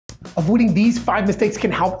Avoiding these 5 mistakes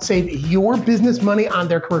can help save your business money on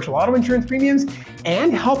their commercial auto insurance premiums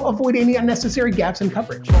and help avoid any unnecessary gaps in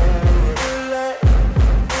coverage.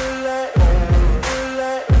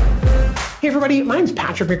 Hey everybody, my name's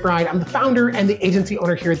Patrick McBride. I'm the founder and the agency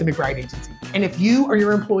owner here at the McBride Agency. And if you or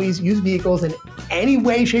your employees use vehicles in any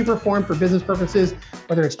way, shape, or form for business purposes,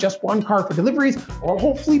 whether it's just one car for deliveries or a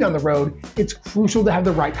whole fleet on the road, it's crucial to have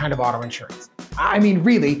the right kind of auto insurance. I mean,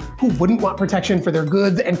 really, who wouldn't want protection for their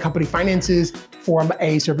goods and company finances from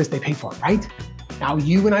a service they pay for, right? Now,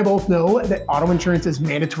 you and I both know that auto insurance is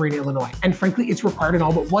mandatory in Illinois, and frankly, it's required in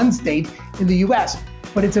all but one state in the US.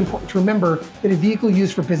 But it's important to remember that a vehicle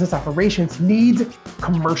used for business operations needs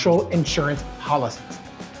commercial insurance policies.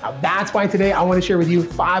 Now, that's why today I want to share with you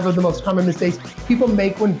 5 of the most common mistakes people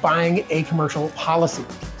make when buying a commercial policy.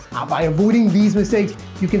 Now, by avoiding these mistakes,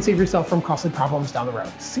 you can save yourself from costly problems down the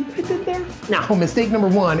road. See what I did there? Now, mistake number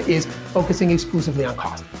 1 is focusing exclusively on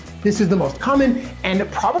cost. This is the most common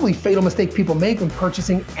and probably fatal mistake people make when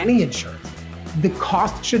purchasing any insurance. The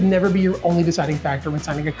cost should never be your only deciding factor when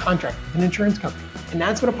signing a contract with an insurance company. And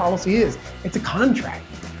that's what a policy is. It's a contract,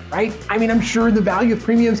 right? I mean, I'm sure the value of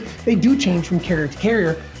premiums, they do change from carrier to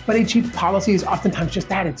carrier, but a cheap policy is oftentimes just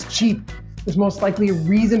that, it's cheap. There's most likely a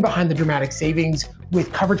reason behind the dramatic savings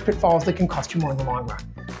with coverage pitfalls that can cost you more in the long run.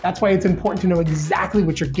 That's why it's important to know exactly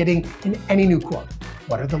what you're getting in any new quote.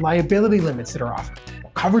 What are the liability limits that are offered?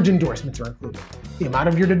 What coverage endorsements are included? The amount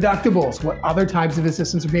of your deductibles, what other types of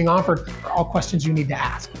assistance are being offered are all questions you need to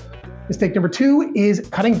ask. Mistake number 2 is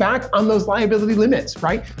cutting back on those liability limits,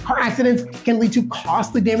 right? Car accidents can lead to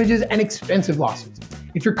costly damages and expensive lawsuits.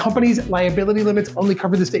 If your company's liability limits only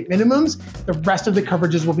cover the state minimums, the rest of the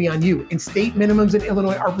coverages will be on you, and state minimums in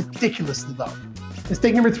Illinois are ridiculously low.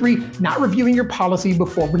 Mistake number 3, not reviewing your policy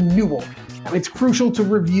before renewal. Now, it's crucial to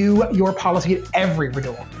review your policy at every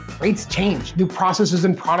renewal. Rates change, new processes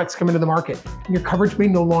and products come into the market, and your coverage may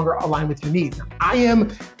no longer align with your needs. Now, I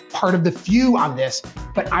am part of the few on this,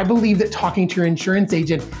 but I believe that talking to your insurance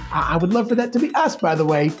agent, I would love for that to be us, by the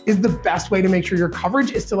way, is the best way to make sure your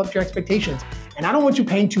coverage is still up to your expectations. And I don't want you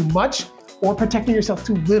paying too much or protecting yourself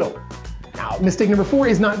too little. Now, mistake number 4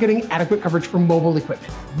 is not getting adequate coverage for mobile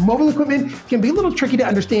equipment. Mobile equipment can be a little tricky to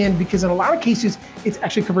understand because in a lot of cases, it's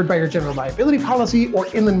actually covered by your general liability policy or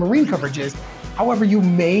inland marine coverages. However, you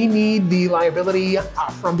may need the liability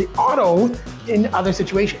from the auto in other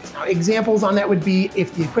situations. Now, examples on that would be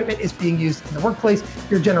if the equipment is being used in the workplace,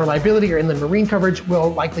 your general liability or inland marine coverage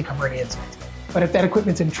will likely cover any incident. But if that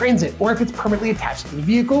equipment's in transit or if it's permanently attached to the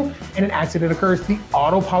vehicle and an accident occurs, the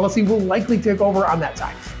auto policy will likely take over on that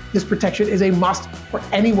side. This protection is a must for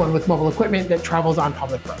anyone with mobile equipment that travels on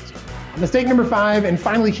public roads. Mistake number 5, and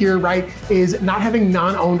finally here, right, is not having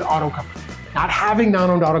non-owned auto coverage. Not having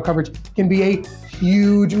non-owned auto coverage can be a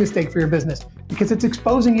huge mistake for your business because it's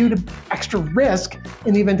exposing you to extra risk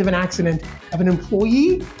in the event of an accident of an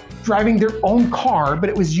employee driving their own car, but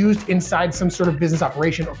it was used inside some sort of business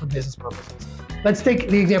operation or for business purposes. Let's take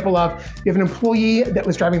the example of you have an employee that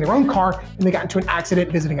was driving their own car and they got into an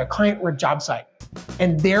accident visiting a client or a job site.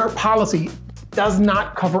 And their policy does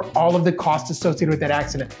not cover all of the costs associated with that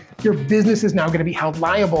accident. Your business is now going to be held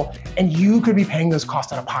liable and you could be paying those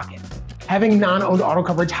costs out of pocket. Having non-owned auto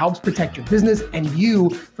coverage helps protect your business and you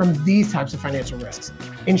from these types of financial risks,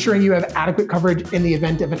 ensuring you have adequate coverage in the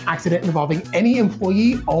event of an accident involving any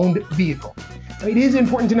employee-owned vehicle. Now, it is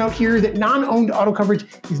important to note here that non-owned auto coverage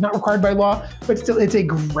is not required by law, but still it's a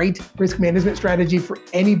great risk management strategy for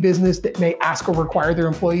any business that may ask or require their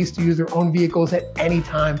employees to use their own vehicles at any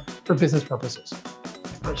time for business purposes.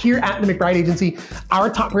 Here at the McBride Agency, our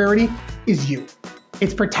top priority is you.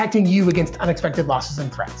 It's protecting you against unexpected losses and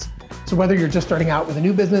threats. So whether you're just starting out with a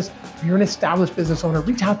new business or you're an established business owner,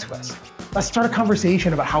 reach out to us. Let's start a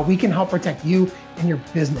conversation about how we can help protect you and your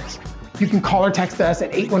business. You can call or text us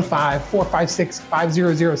at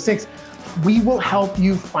 815-456-5006. We will help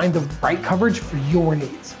you find the right coverage for your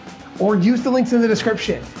needs. Or use the links in the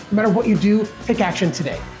description. No matter what you do, take action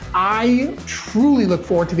today. I truly look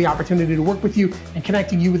forward to the opportunity to work with you and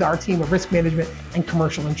connecting you with our team of risk management and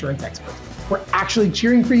commercial insurance experts. We're actually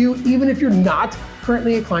cheering for you, even if you're not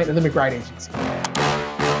currently a client of the McBride Agency.